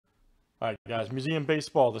All right, guys, Museum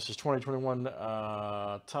Baseball. This is 2021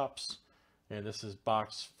 Topps, and this is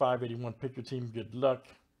box 581. Pick your team. Good luck.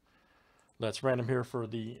 Let's random here for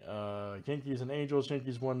the Yankees and Angels.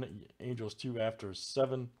 Yankees 1, Angels 2 after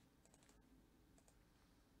 7.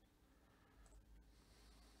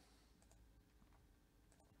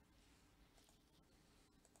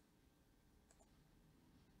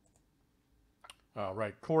 All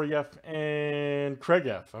right, Corey F. and Craig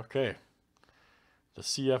F. Okay. The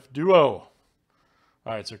CF duo. All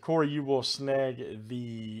right, so Corey, you will snag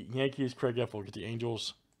the Yankees. Craig F. will get the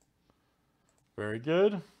Angels. Very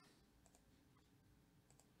good.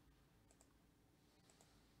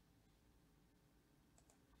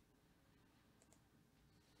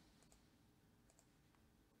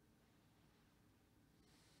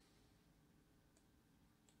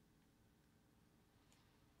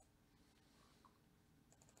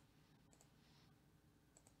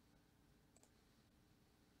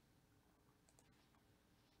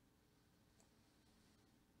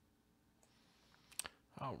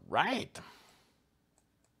 All right.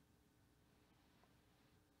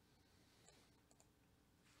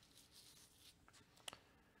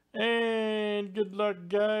 And good luck,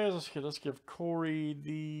 guys. Let's give Corey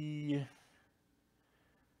the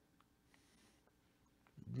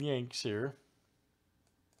Yanks here.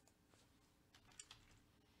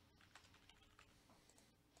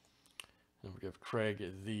 And we'll give Craig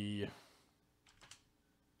the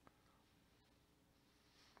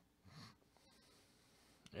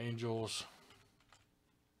Angels.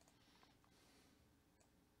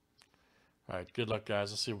 All right, good luck, guys.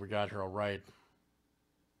 Let's see what we got here. All right.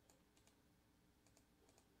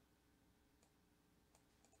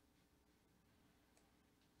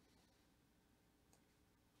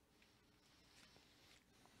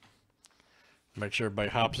 Make sure everybody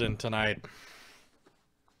hops in tonight.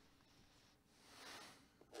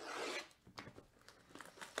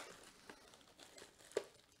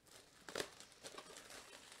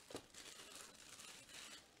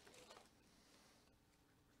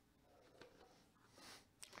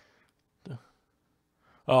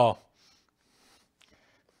 Oh,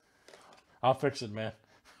 I'll fix it, man.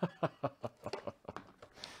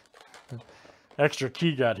 Extra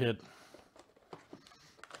key got hit.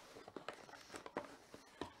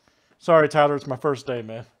 Sorry, Tyler. It's my first day,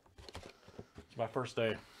 man. It's my first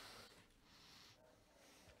day.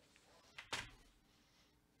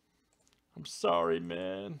 I'm sorry,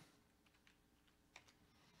 man.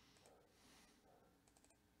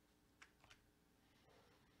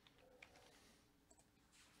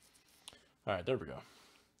 All right, there we go.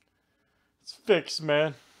 It's fixed,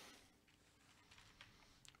 man.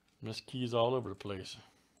 Miss keys all over the place.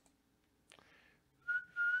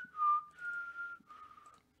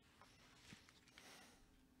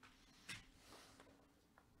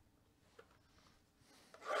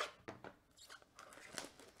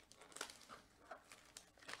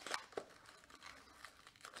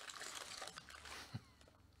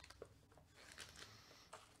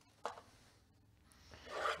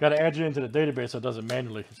 Got to add you into the database so it does it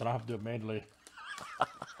manually, so I don't have to do it manually.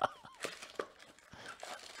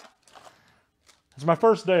 It's my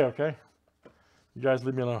first day, okay? You guys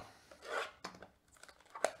leave me alone.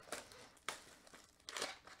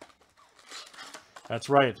 That's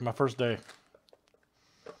right, it's my first day.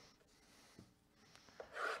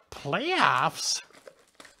 Playoffs?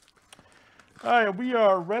 All right, we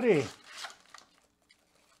are ready.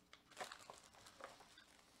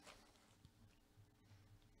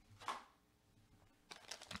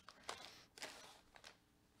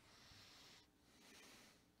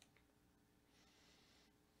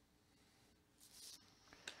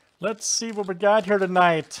 Let's see what we got here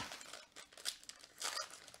tonight.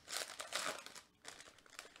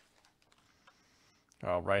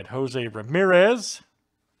 All right, Jose Ramirez.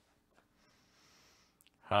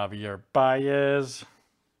 Javier Baez.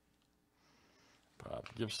 Bob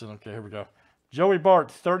Gibson. Okay, here we go. Joey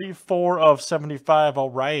Bart, 34 of 75.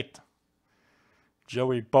 All right.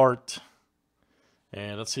 Joey Bart.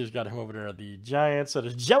 And let's see who's got him over there. The Giants. That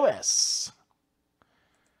is Joe S.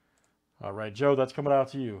 All right, Joe, that's coming out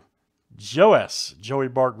to you. Joe S. Joey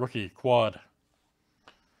Bart, rookie, quad.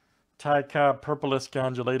 Ty Cobb, Purpleus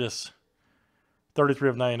Gondolatus, 33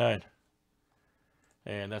 of 99.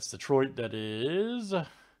 And that's Detroit. That is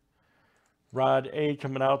Rod A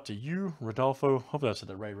coming out to you. Rodolfo. Hopefully I said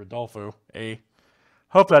that right. Rodolfo A.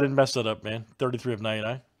 Hopefully I didn't mess that up, man. 33 of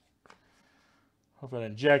 99. Hopefully I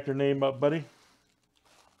didn't jack your name up, buddy.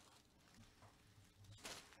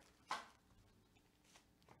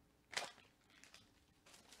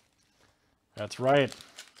 That's right.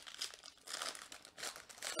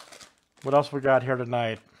 What else we got here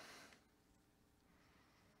tonight?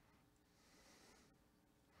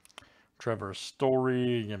 Trevor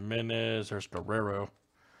Story, Jimenez, there's Guerrero.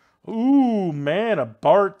 Ooh, man, a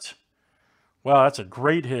Bart. Wow, that's a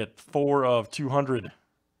great hit. 4 of 200.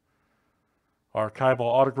 Archival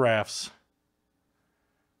autographs.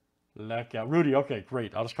 Rudy, okay,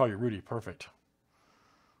 great. I'll just call you Rudy. Perfect.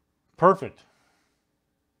 Perfect.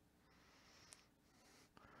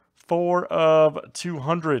 4 of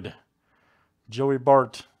 200. Joey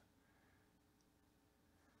Bart.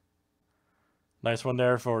 Nice one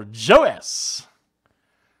there for Joe S.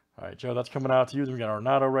 All right, Joe, that's coming out to you. Then we got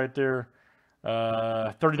Arnado right there.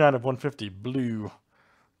 39 of 150, blue.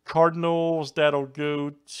 Cardinals, that'll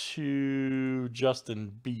go to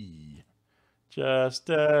Justin B.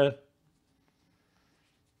 Justin.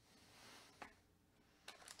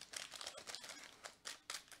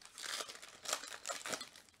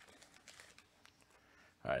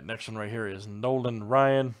 All right, next one right here is Nolan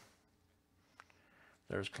Ryan.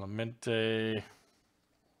 There's Clemente.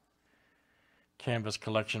 Canvas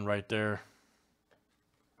collection right there.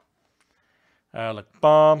 Alec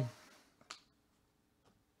Baum.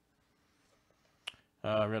 We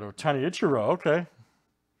got a Tiny Ichiro. Okay.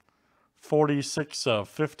 46 of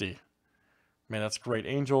 50. Man, that's great.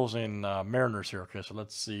 Angels and Mariners here. Okay, so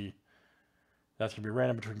let's see. That's going to be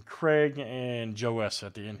random between Craig and Joe S.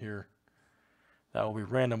 at the end here. That will be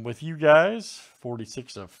random with you guys.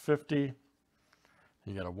 46 of 50.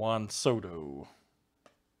 You got a Juan Soto.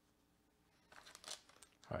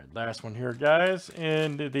 All right, last one here, guys.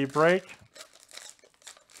 In the break.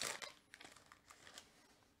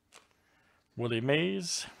 Willie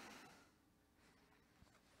Mays.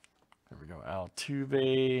 There we go.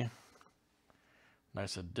 Altuve.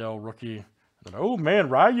 Nice Adele rookie. And then, oh, man,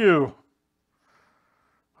 Ryu.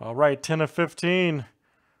 All right, 10 of 15.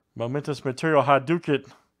 Momentous material,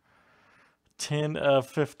 Hadouken. 10 of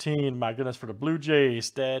 15. My goodness, for the Blue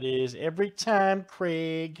Jays. That is every time,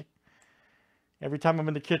 Craig. Every time I'm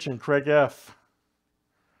in the kitchen, Craig F.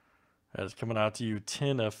 That is coming out to you.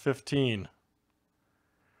 10 of 15.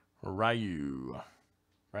 Ryu.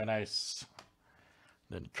 Very nice.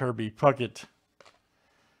 Then Kirby Puckett.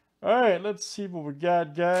 All right, let's see what we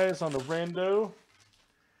got, guys, on the rando.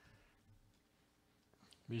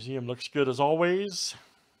 Museum looks good as always.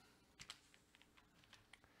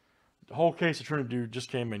 The whole case of Trinity Dude just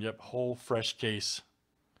came in. Yep, whole fresh case.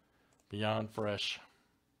 Beyond fresh.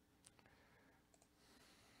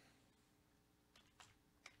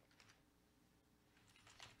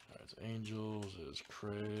 That's Angels is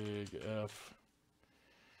Craig F.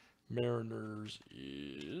 Mariners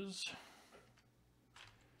is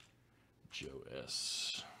Joe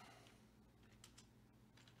S.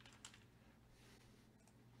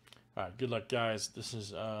 All right, good luck, guys. This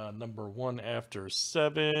is number 1 after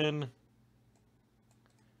 7.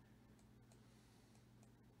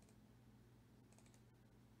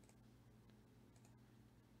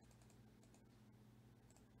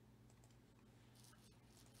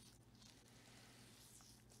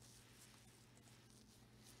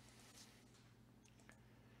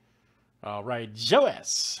 All right, Joe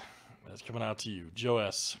S. That's coming out to you, Joe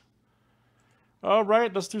S. All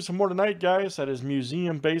right, let's do some more tonight, guys. That is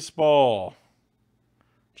Museum Baseball.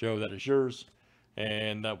 Joe, that is yours.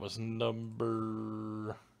 And that was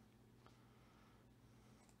number...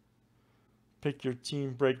 Pick your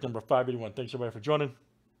team break number 581. Thanks, everybody, for joining.